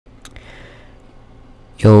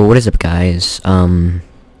Yo, what is up guys?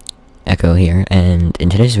 Echo here, and in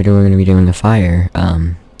today's video we're going to be doing a fire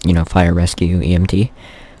rescue EMT.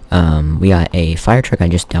 We got a fire truck I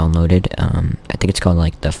just downloaded. I think it's called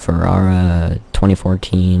like the Ferrara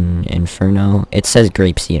 2014 Inferno. It says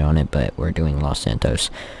Grapeseed on it, but we're doing Los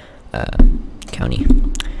Santos County.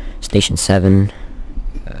 Station 7.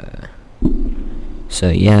 So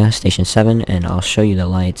yeah, Station 7, and I'll show you the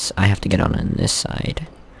lights. I have to get on this side,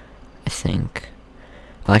 I think.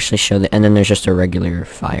 I'll actually show the, and then there's just a regular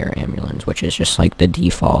fire ambulance, which is just like the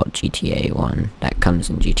default GTA one that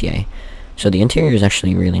comes in GTA. So the interior is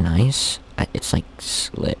actually really nice. It's like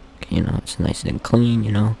slick, you know, it's nice and clean,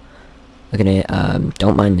 you know. Look at it.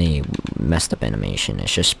 Don't mind the messed up animation.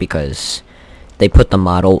 It's just because they put the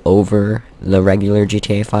model over the regular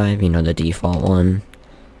GTA 5, you know, the default one.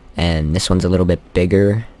 And this one's a little bit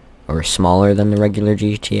bigger or smaller than the regular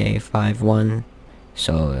GTA 5 one.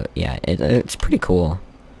 So yeah, it's pretty cool.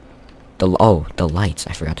 The lights.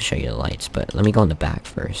 I forgot to show you the lights, but let me go in the back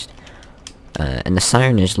first. And the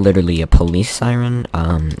siren is literally a police siren.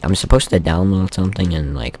 I'm supposed to download something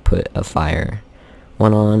and like put a fire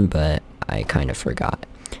one on, but I kind of forgot.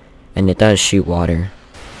 And it does shoot water.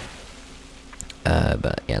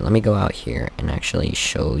 But yeah, let me go out here and actually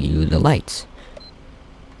show you the lights.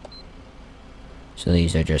 So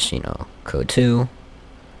these are just, you know, code 2.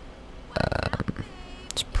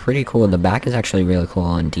 It's pretty cool. The back is actually really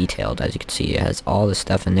cool and detailed. As you can see, it has all the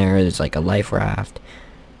stuff in there. There's like a life raft.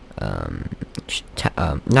 Not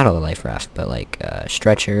a life raft, but like a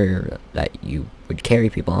stretcher that you would carry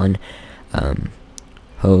people on.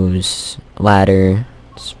 Hose, ladder.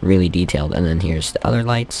 It's really detailed. And then here's the other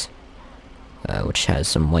lights, which has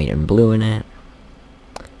some white and blue in it,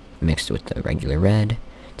 mixed with the regular red.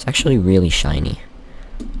 It's actually really shiny.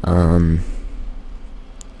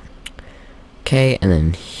 Okay, and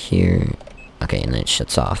then here, okay, and then it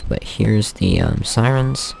shuts off, but here's the,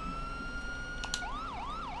 sirens.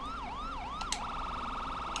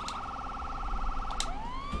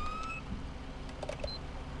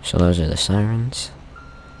 So those are the sirens.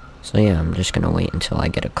 So yeah, I'm just gonna wait until I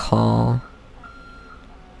get a call.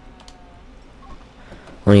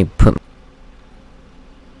 Let me put...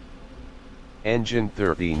 Engine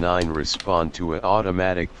 39 respond to an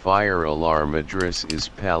automatic fire alarm. Address is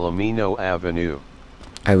Palomino Avenue.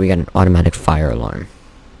 Alright, we got an automatic fire alarm.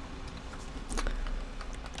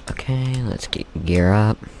 Okay, let's get gear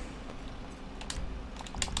up.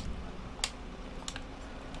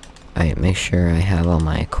 Alright, make sure I have all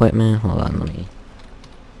my equipment. Hold on, let me...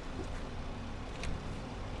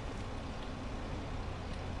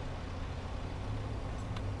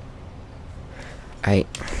 Alright.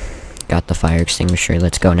 Got the fire extinguisher.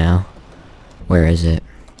 Let's go now. Where is it?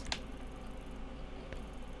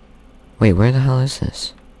 Wait, where the hell is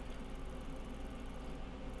this?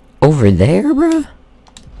 Over there, bruh?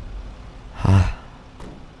 Why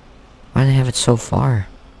do they have it so far?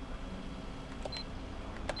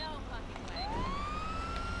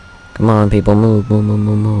 Come on, people, move, move, move,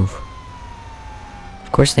 move, move.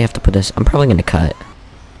 Of course they have to put this. I'm probably gonna cut.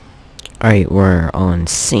 Alright, we're on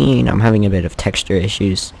scene. I'm having a bit of texture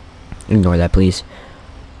issues. Ignore that, please.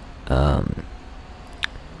 Engine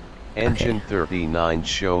okay. 39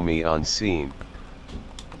 show me on scene.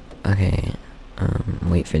 Okay,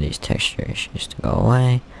 wait for these texture issues to go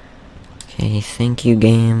away. Okay, thank you,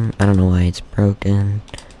 game. I don't know why it's broken.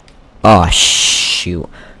 Oh, shoot.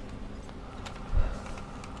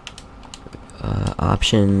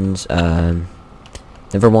 Options,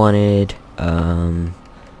 never wanted, come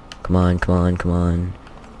on, come on, come on.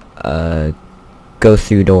 Go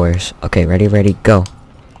through doors. Okay, ready, ready, go.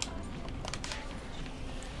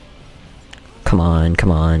 Come on,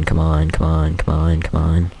 come on, come on, come on, come on, come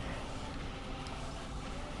on.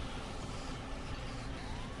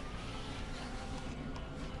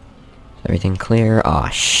 Is everything clear? Aw,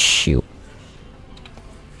 shoot.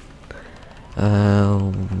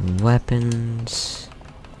 Weapons.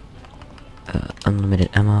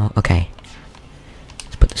 Unlimited ammo. Okay.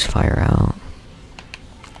 Let's put this fire out.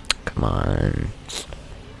 Come on.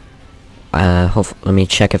 Let me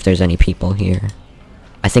check if there's any people here.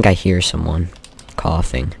 I think I hear someone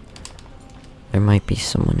coughing. There might be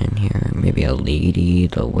someone in here. Maybe a lady,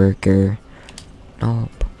 the worker.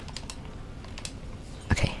 Nope.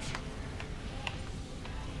 Okay.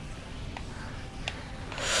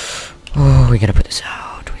 Oh, we gotta put this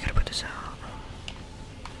out. We gotta put this out.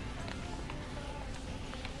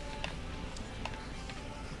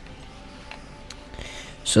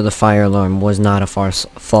 So the fire alarm was not a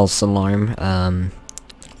false alarm.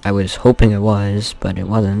 I was hoping it was, but it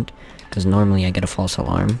wasn't, because normally I get a false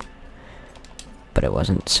alarm. but it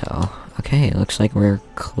wasn't, so... Okay, it looks like we're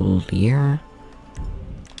clear.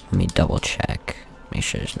 Let me double check. Make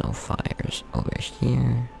sure there's no fires over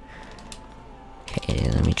here. Okay,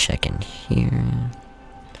 let me check in here.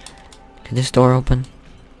 Did this door open?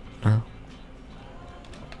 No.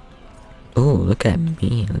 Ooh, look at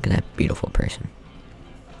me. Look at that beautiful person.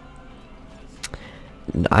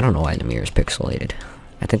 I don't know why the mirror is pixelated.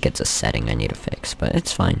 I think it's a setting I need to fix, but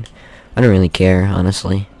it's fine. I don't really care,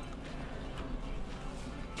 honestly.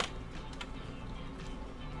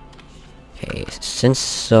 Okay,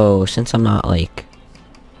 since I'm not, like...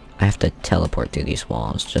 I have to teleport through these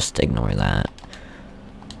walls, just ignore that.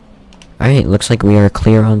 Alright, looks like we are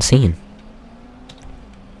clear on scene.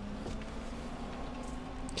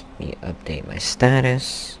 Let me update my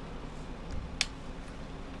status.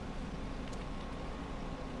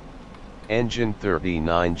 Engine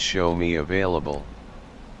 39 show me available.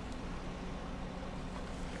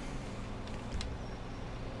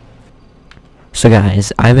 So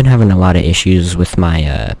guys, I've been having a lot of issues with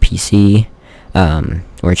my PC,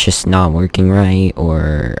 where it's just not working right,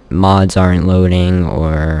 or mods aren't loading,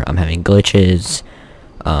 or I'm having glitches.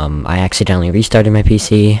 I accidentally restarted my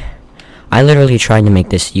PC. I literally tried to make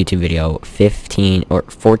this YouTube video 15 or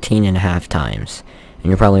 14 and a half times. And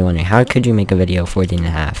you're probably wondering, how could you make a video 14 and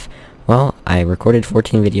a half? Well, I recorded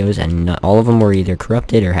 14 videos and not all of them were either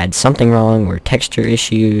corrupted or had something wrong, or texture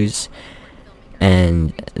issues.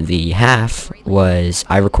 And the half was,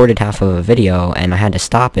 I recorded half of a video and I had to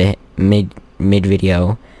stop it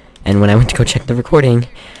mid-video. And when I went to go check the recording,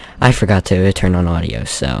 I forgot to turn on audio,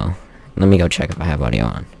 so let me go check if I have audio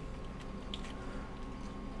on.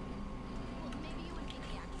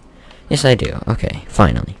 Yes, I do. Okay,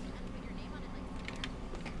 finally.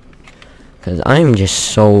 Because I'm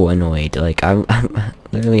just so annoyed. Like, I'm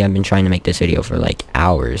literally, I've been trying to make this video for like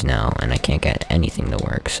hours now, and I can't get anything to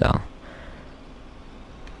work, so.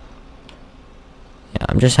 Yeah,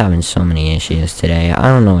 I'm just having so many issues today. I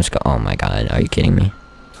don't know what's oh my god, are you kidding me?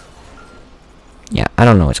 Yeah, I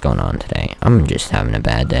don't know what's going on today. I'm just having a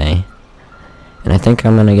bad day. And I think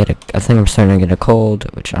I'm gonna get I think I'm starting to get a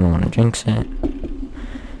cold, which I don't want to jinx it.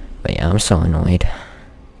 But yeah, I'm so annoyed.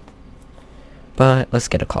 But let's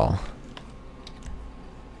get a call.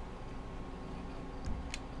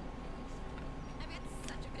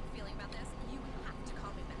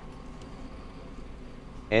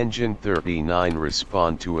 Engine 39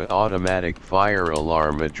 respond to an automatic fire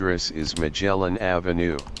alarm. Address is Magellan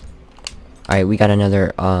Avenue. Alright, we got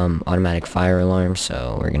another automatic fire alarm,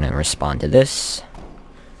 so we're gonna respond to this.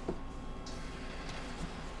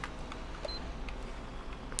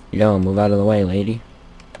 Yo, move out of the way, lady.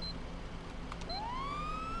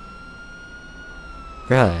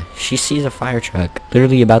 Bruh, she sees a fire truck,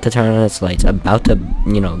 literally about to turn on its lights, about to,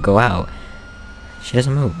 you know, go out. She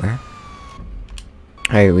doesn't move, bruh.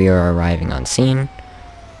 Alright, we are arriving on scene.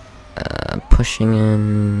 Pushing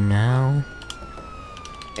in now.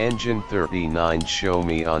 Engine 39 show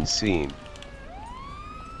me on scene.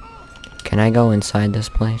 Can I go inside this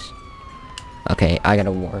place? Okay, I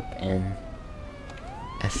gotta warp in.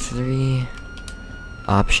 F3.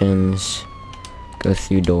 Options. Go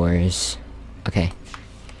through doors. Okay.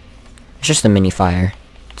 It's just a mini fire.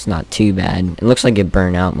 It's not too bad. It looks like it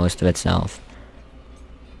burned out most of itself.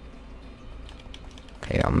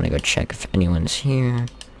 Okay, I'm gonna go check if anyone's here.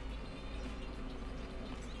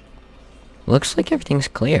 Looks like everything's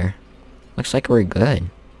clear. Looks like we're good.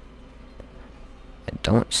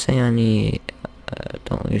 Don't say any...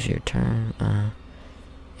 don't lose your turn.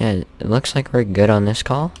 Yeah, it looks like we're good on this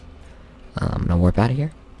call. I'm gonna warp out of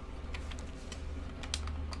here.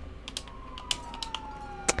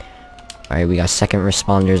 Alright, we got second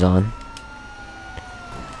responders on.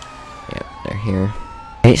 Yep, they're here.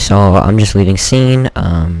 Okay, so I'm just leaving scene.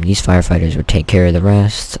 These firefighters will take care of the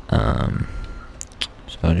rest.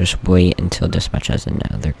 So I'll just wait until dispatch has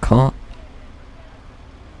another call.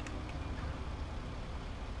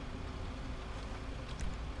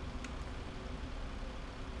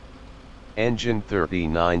 Engine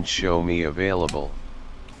 39 show me available.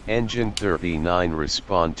 Engine 39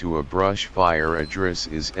 respond to a brush fire. Address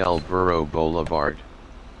is El Burro Boulevard.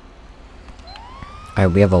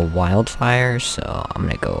 Alright, we have a wildfire, so I'm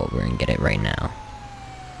gonna go over and get it right now.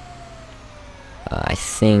 I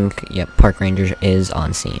think, yep, Park Ranger is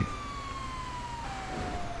on scene.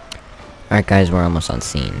 Alright guys, we're almost on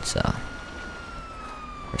scene, so...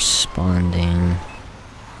 Responding.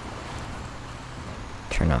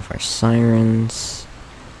 Turn off our sirens.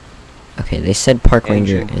 Okay, they said Park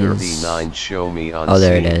Ranger Engine 39 show me on oh,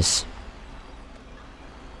 there scene. it is.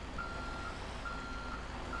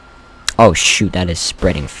 Oh shoot, that is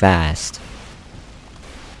spreading fast.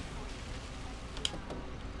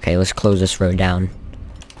 Okay, let's close this road down.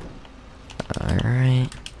 Alright.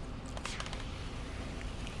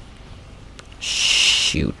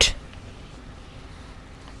 Shoot.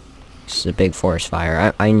 This is a big forest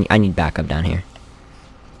fire. I need backup down here.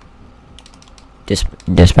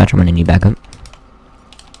 Dispatch, I'm gonna need backup.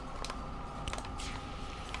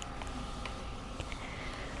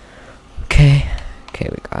 Okay,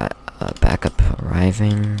 we got backup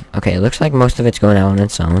arriving. Okay, it looks like most of it's going out on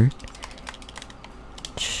its own.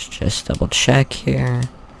 Just double check here.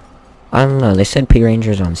 I don't know, they said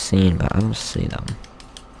P-Rangers on scene, but I don't see them.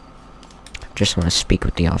 Just want to speak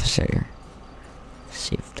with the officer.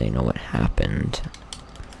 See if they know what happened.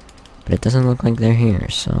 But it doesn't look like they're here,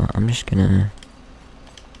 so I'm just gonna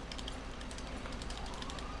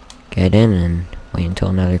get in and wait until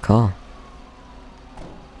another call.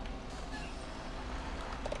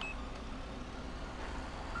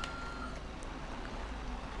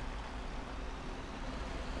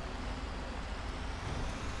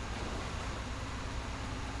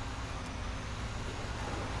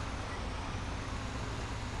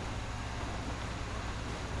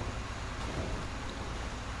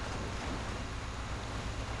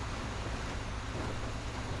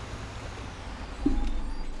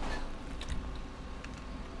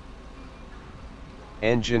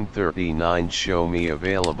 Engine 39 show me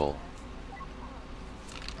available.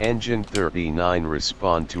 Engine 39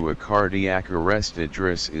 respond to a cardiac arrest.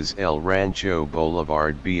 Address is El Rancho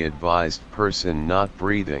Boulevard. Be advised, person not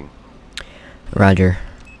breathing. Roger.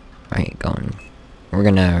 Alright, going. We're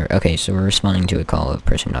gonna... Okay, so we're responding to a call of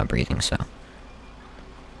person not breathing, so...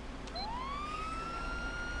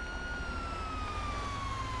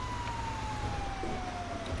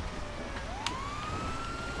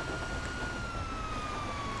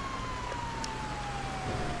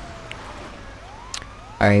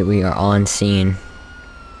 Alright, we are on scene.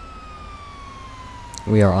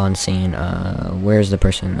 Where's the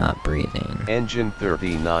person not breathing? Engine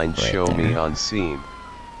 39 Right show there. me on scene.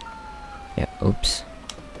 Yeah, oops.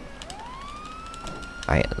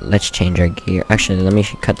 Alright, let's change our gear. Actually, let me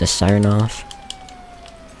cut the siren off.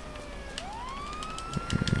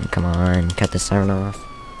 Come on, cut the siren off.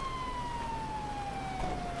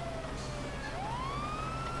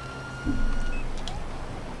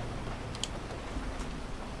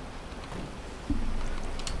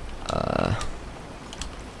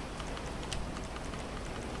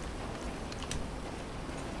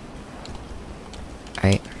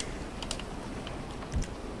 Alright.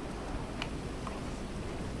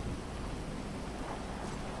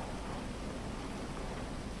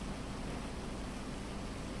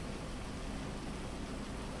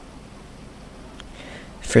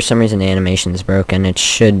 For some reason the animation's broken. It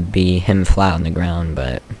should be him flat on the ground,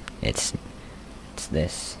 but it's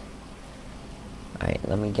this. Alright,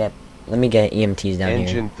 let me get EMTs down here.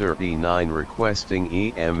 Engine 39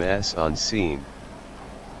 requesting EMS on scene.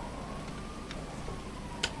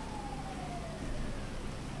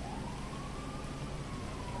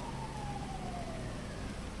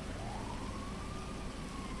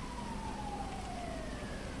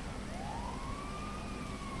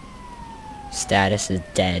 Status is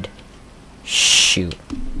dead. Shoot.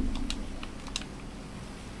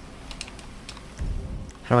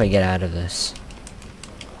 How do I get out of this?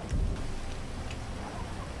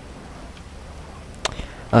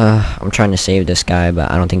 I'm trying to save this guy, but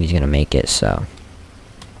I don't think he's gonna make it, so.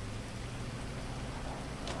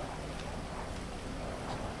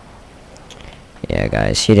 Yeah,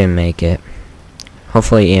 guys, he didn't make it.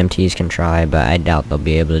 Hopefully EMTs can try, but I doubt they'll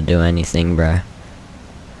be able to do anything, bruh.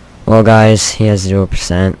 Well, guys, he has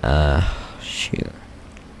 0%. Shoot.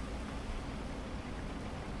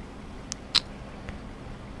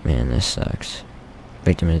 Man, this sucks.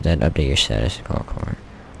 Victim is dead. Update your status. Call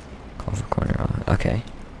for corner. Okay.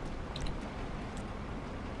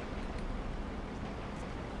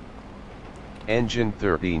 Engine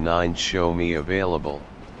 39 show me available.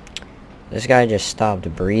 This guy just stopped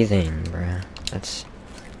breathing, bruh. That's...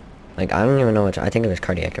 Like, I don't even know what... I think it was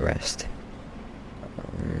cardiac arrest.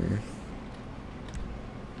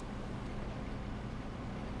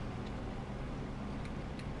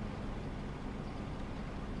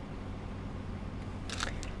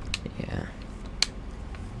 Yeah.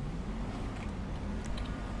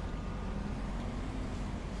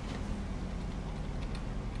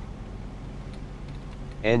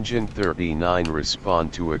 Engine 39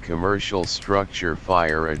 respond to a commercial structure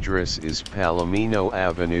fire. Address is Palomino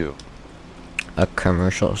Avenue. A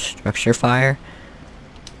commercial structure fire?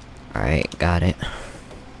 Alright, got it.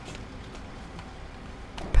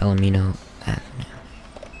 Palomino Avenue.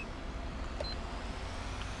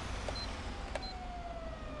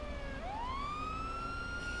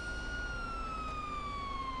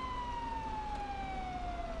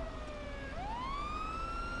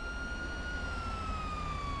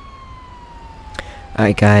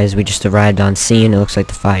 Alright guys, we just arrived on scene. It looks like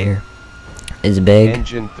the fire is big.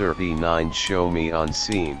 Engine 39 show me on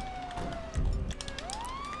scene.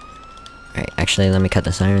 Alright, actually let me cut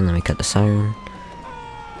the siren,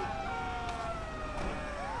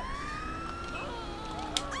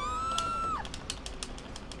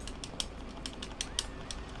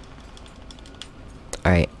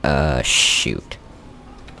 Alright, shoot.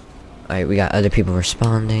 Alright, we got other people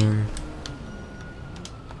responding.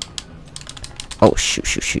 Oh, shoot.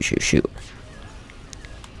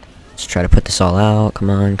 Let's try to put this all out. Come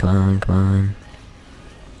on.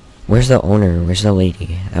 Where's the owner? Where's the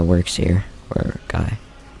lady that works here? Or guy?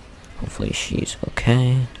 Hopefully she's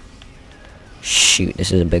okay. Shoot,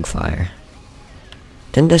 this is a big fire.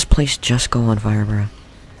 Didn't this place just go on fire, bro?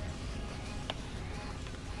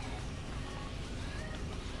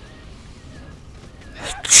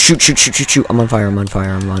 Shoot. I'm on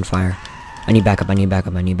fire. I need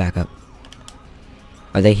backup.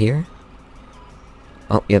 Are they here?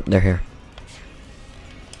 Oh, yep, they're here.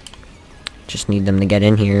 Just need them to get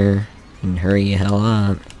in here and hurry the hell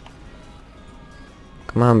up.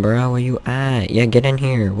 Come on, bro, where you at? Yeah, get in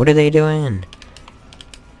here. What are they doing?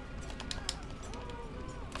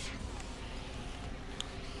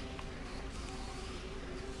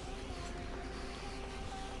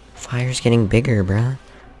 Fire's getting bigger, bruh.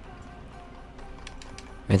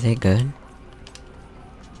 Are they good?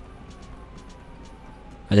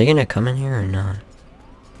 Are they gonna come in here or not?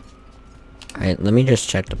 Alright, let me just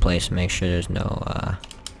check the place and make sure there's no,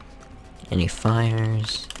 any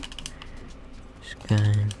fires. It's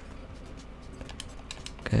good.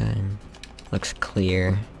 Looks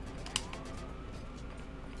clear.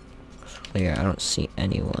 I don't see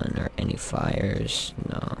anyone or any fires.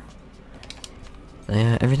 No.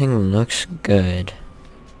 Yeah, everything looks good.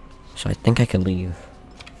 So I think I could leave.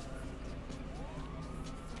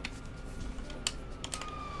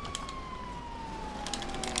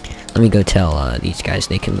 Let me go tell these guys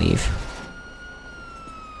they can leave.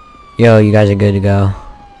 Yo, you guys are good to go.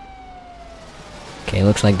 Okay,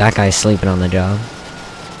 looks like that guy's sleeping on the job.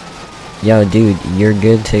 Yo, dude, you're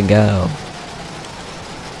good to go.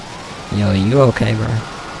 Yo, you okay, bro?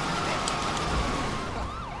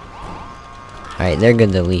 Alright, they're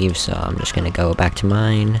good to leave, so I'm just gonna go back to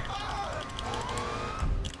mine.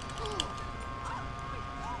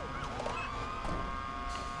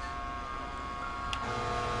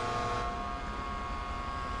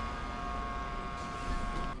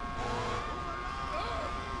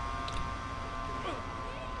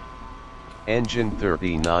 Engine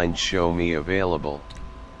 39 show me available.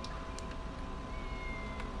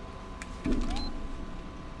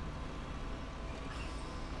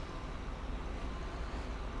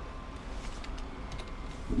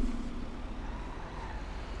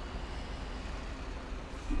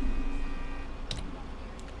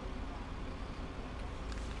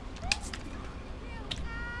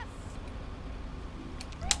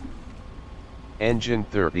 Engine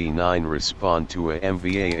 39 respond to a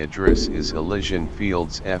MVA address is Elysian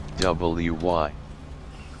Fields FWY.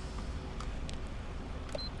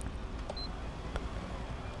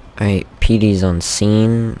 Alright, PD's on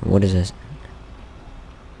scene. What is this?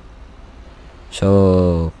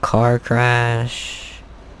 So, car crash.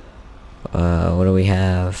 What do we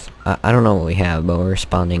have? I don't know what we have, but we're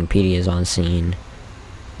responding. PD is on scene.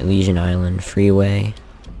 Elysian Island Freeway.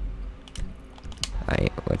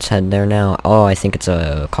 Alright, let's head there now. Oh, I think it's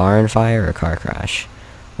a car on fire or a car crash.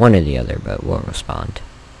 One or the other, but we'll respond.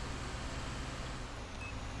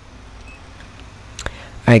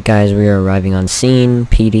 Alright guys, we are arriving on scene.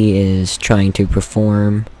 PD is trying to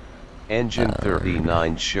perform. Engine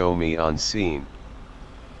 39 show me on scene.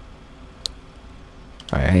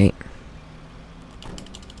 Alright.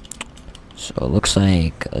 So it looks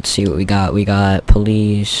like, let's see what we got. We got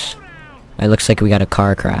police. It looks like we got a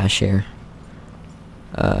car crash here.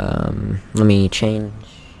 Let me change.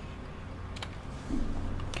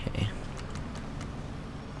 Okay.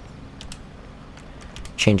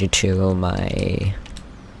 Change it to my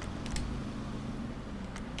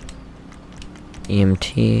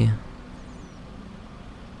EMT.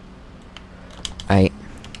 Alright,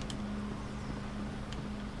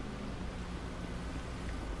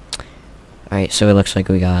 so it looks like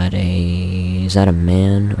we got a... Is that a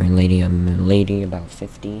man or a lady? A lady about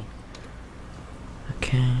 50.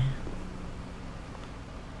 Okay.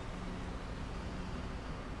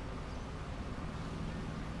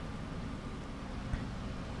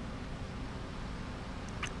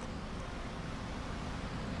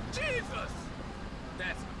 Jesus!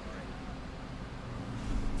 That's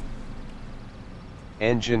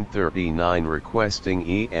Engine 39 requesting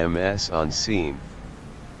EMS on scene.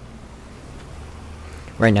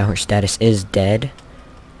 Right now her status is dead.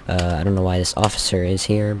 I don't know why this officer is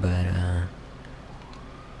here, but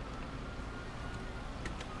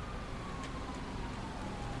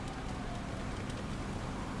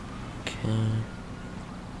okay.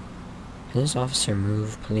 Can this officer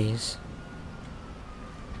move, please?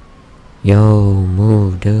 Yo,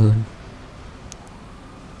 move, dude.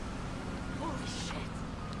 Holy shit.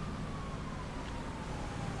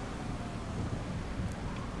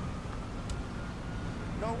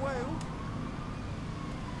 No way.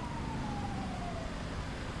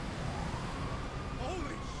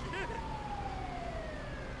 Holy shit.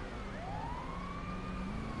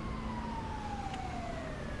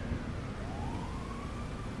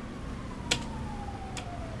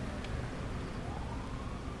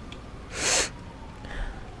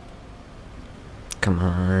 Come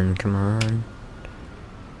on, come on.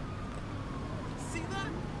 See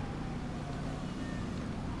that?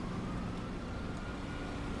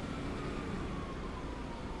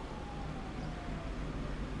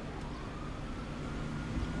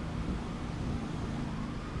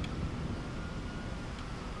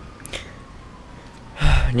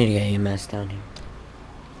 I need to get EMS down here.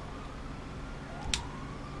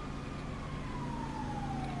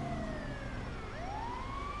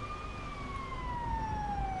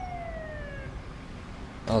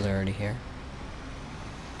 Oh, they're already here.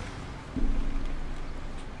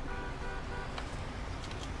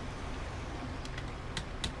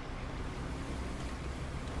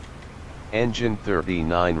 Engine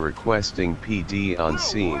 39 requesting PD on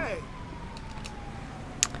scene. way.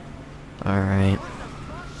 Alright.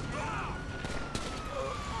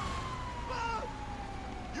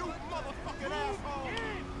 You motherfucking asshole.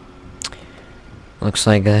 Looks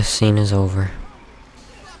like the scene is over.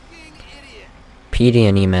 Fucking idiot. PD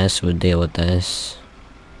and EMS would deal with this.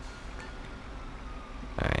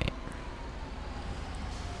 Alright.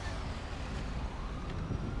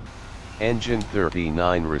 Engine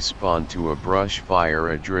 39 respond to a brush fire.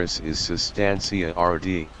 Address is Sustancia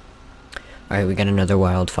RD. Alright, we got another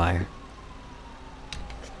wildfire.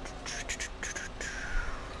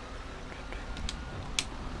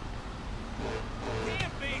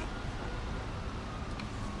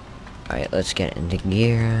 Alright, let's get into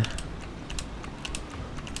gear.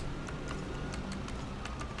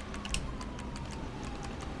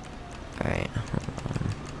 Alright, hold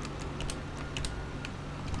on.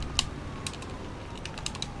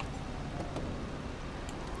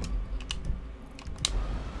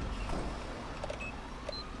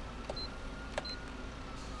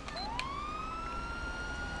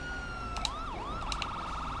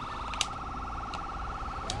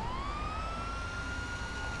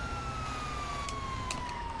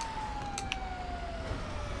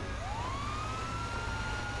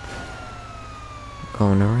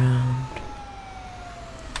 Going around.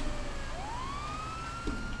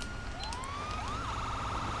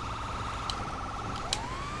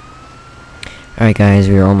 Alright guys,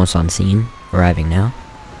 we are almost on scene. Arriving now.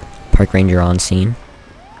 Park ranger on scene.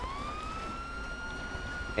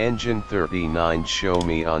 Engine 39 show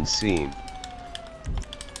me on scene.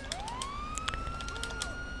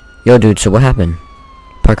 Yo dude, so what happened?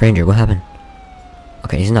 Park ranger, what happened?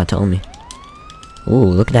 Okay, he's not telling me. Ooh,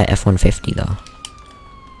 look at that F-150 though.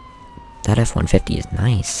 That F-150 is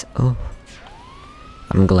nice. Oh.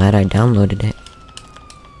 I'm glad I downloaded it.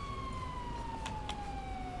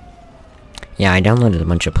 Yeah, I downloaded a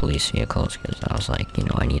bunch of police vehicles because I was like, you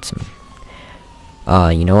know, I need some.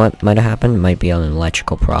 You know what might have happened? It might be an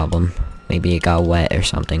electrical problem. Maybe it got wet or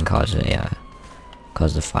something, caused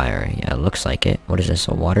the fire. Yeah, it looks like it. What is this,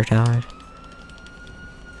 a water tower?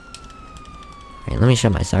 Alright, let me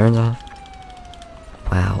shut my sirens off.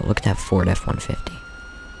 Wow, look at that Ford F-150.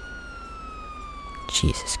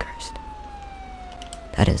 Jesus Christ.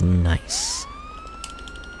 That is nice.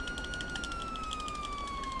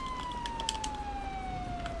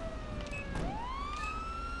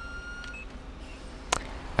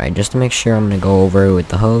 Alright, just to make sure, I'm gonna go over it with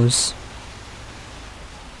the hose.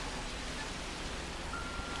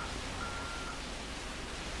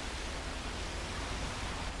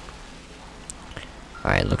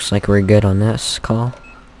 Alright, looks like we're good on this call.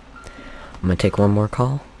 I'm gonna take one more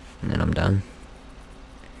call, and then I'm done.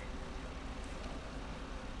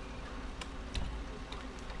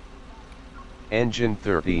 Engine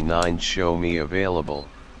 39 show me available.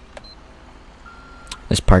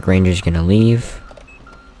 This park ranger's gonna leave.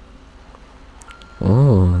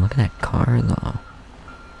 Oh, look at that car though.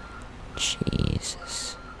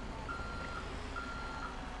 Jesus.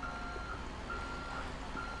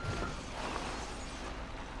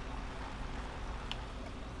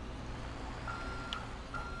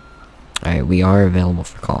 Alright, Alright, we are available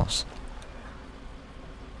for calls.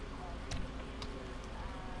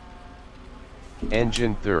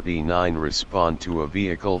 Engine 39 respond to a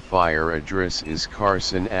vehicle fire. Address is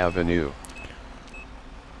Carson Avenue.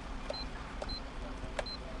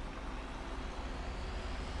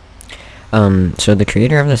 So the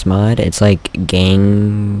creator of this mod, it's like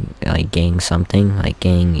gang something, like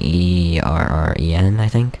gang ERREN, I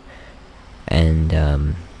think.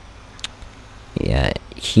 And, yeah,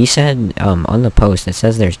 he said, on the post, it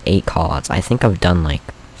says there's 8 callouts. I think I've done, like,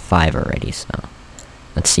 5 already, so.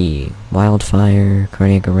 Let's see. Wildfire,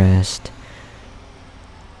 cardiac arrest,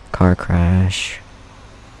 car crash,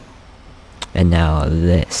 and now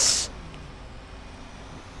this.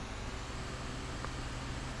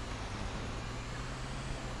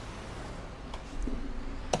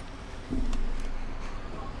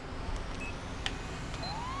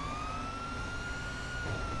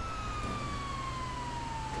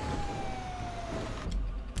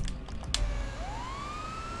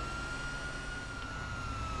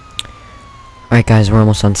 Alright guys, we're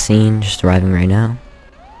almost on scene, just arriving right now.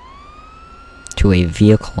 To a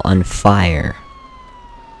vehicle on fire.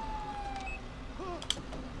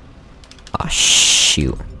 Aw,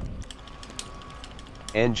 shoot.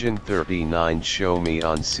 Engine 39 show me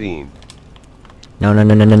on scene. No.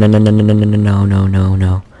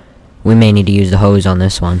 We may need to use the hose on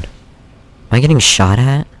this one. Am I getting shot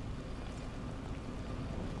at?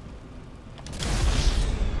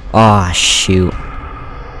 Aw, shoot.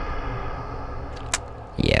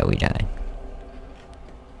 Yeah, we died.